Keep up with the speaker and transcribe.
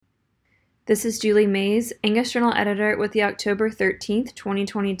This is Julie Mays, Angus Journal editor with the October 13th,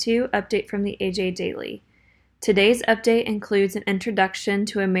 2022 update from the AJ Daily. Today's update includes an introduction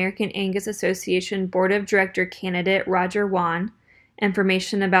to American Angus Association Board of Director candidate Roger Wan,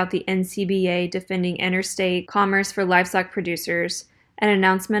 information about the NCBA defending interstate commerce for livestock producers, an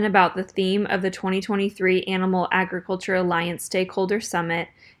announcement about the theme of the 2023 Animal Agriculture Alliance Stakeholder Summit,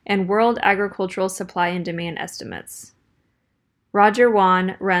 and World Agricultural Supply and Demand estimates. Roger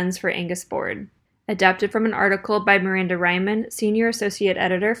Wan runs for Angus Board. Adapted from an article by Miranda Ryman, Senior Associate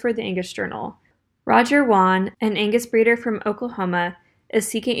Editor for the Angus Journal. Roger Wan, an Angus breeder from Oklahoma, is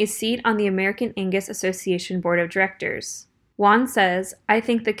seeking a seat on the American Angus Association Board of Directors. Wan says, "I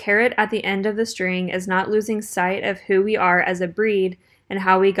think the carrot at the end of the string is not losing sight of who we are as a breed and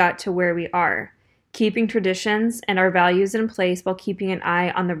how we got to where we are. Keeping traditions and our values in place while keeping an eye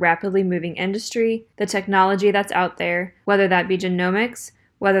on the rapidly moving industry, the technology that's out there, whether that be genomics,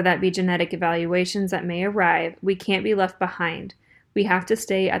 whether that be genetic evaluations that may arrive, we can't be left behind. We have to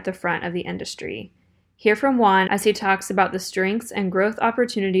stay at the front of the industry." Hear from Wan as he talks about the strengths and growth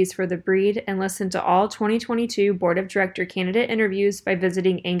opportunities for the breed, and listen to all 2022 Board of Director candidate interviews by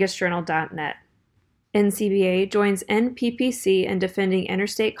visiting angusjournal.net. NCBA joins NPPC in defending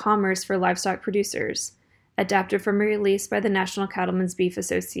interstate commerce for livestock producers. Adapted from a release by the National Cattlemen's Beef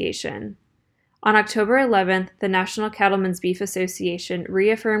Association. On October 11th, the National Cattlemen's Beef Association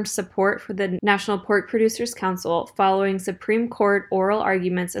reaffirmed support for the National Pork Producers Council following Supreme Court oral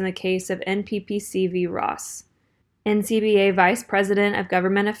arguments in the case of NPPC v. Ross. NCBA Vice President of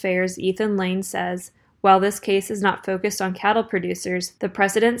Government Affairs Ethan Lane says, "While this case is not focused on cattle producers, the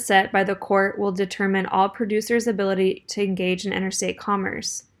precedent set by the court will determine all producers' ability to engage in interstate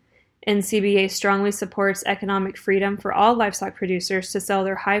commerce. NCBA strongly supports economic freedom for all livestock producers to sell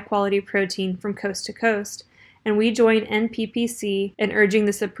their high-quality protein from coast to coast, and we join NPPC in urging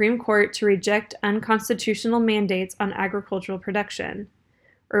the Supreme Court to reject unconstitutional mandates on agricultural production."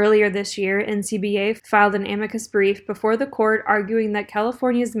 Earlier this year, NCBA filed an amicus brief before the court arguing that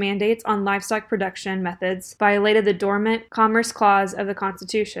California's mandates on livestock production methods violated the Dormant Commerce Clause of the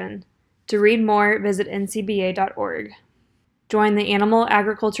Constitution. To read more, visit ncba.org. Join the Animal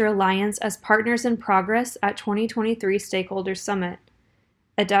Agriculture Alliance as partners in progress at 2023 Stakeholder Summit.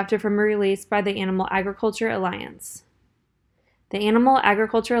 Adapted from a release by the Animal Agriculture Alliance. The Animal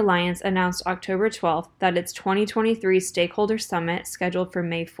Agriculture Alliance announced October 12th that its 2023 Stakeholder Summit, scheduled for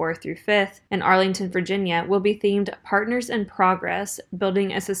May 4th through 5th in Arlington, Virginia, will be themed Partners in Progress,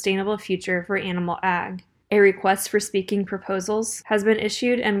 Building a Sustainable Future for Animal Ag. A request for speaking proposals has been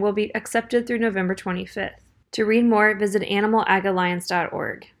issued and will be accepted through November 25th. To read more, visit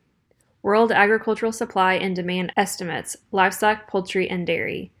animalagalliance.org. World Agricultural Supply and Demand Estimates, Livestock, Poultry, and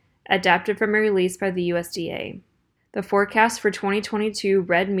Dairy. Adapted from a release by the USDA. The forecast for 2022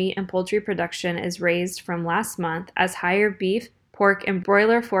 red meat and poultry production is raised from last month as higher beef, pork, and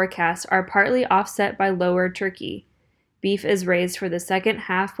broiler forecasts are partly offset by lower turkey. Beef is raised for the second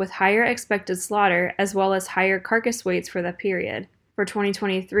half with higher expected slaughter as well as higher carcass weights for the period. For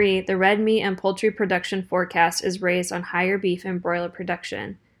 2023, the red meat and poultry production forecast is raised on higher beef and broiler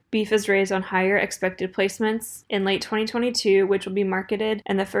production. Beef is raised on higher expected placements in late 2022, which will be marketed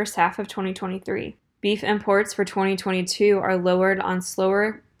in the first half of 2023. Beef imports for 2022 are lowered on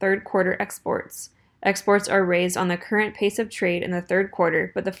slower third quarter exports. Exports are raised on the current pace of trade in the third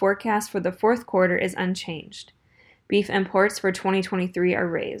quarter, but the forecast for the fourth quarter is unchanged. Beef imports for 2023 are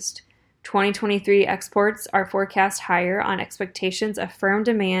raised. 2023 exports are forecast higher on expectations of firm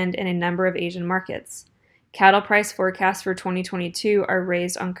demand in a number of Asian markets. Cattle price forecasts for 2022 are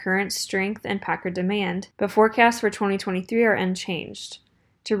raised on current strength and packer demand, but forecasts for 2023 are unchanged.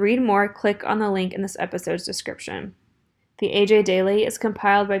 To read more, click on the link in this episode's description. The AJ Daily is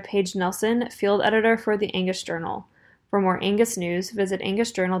compiled by Paige Nelson, field editor for the Angus Journal. For more Angus news, visit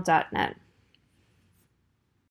angusjournal.net.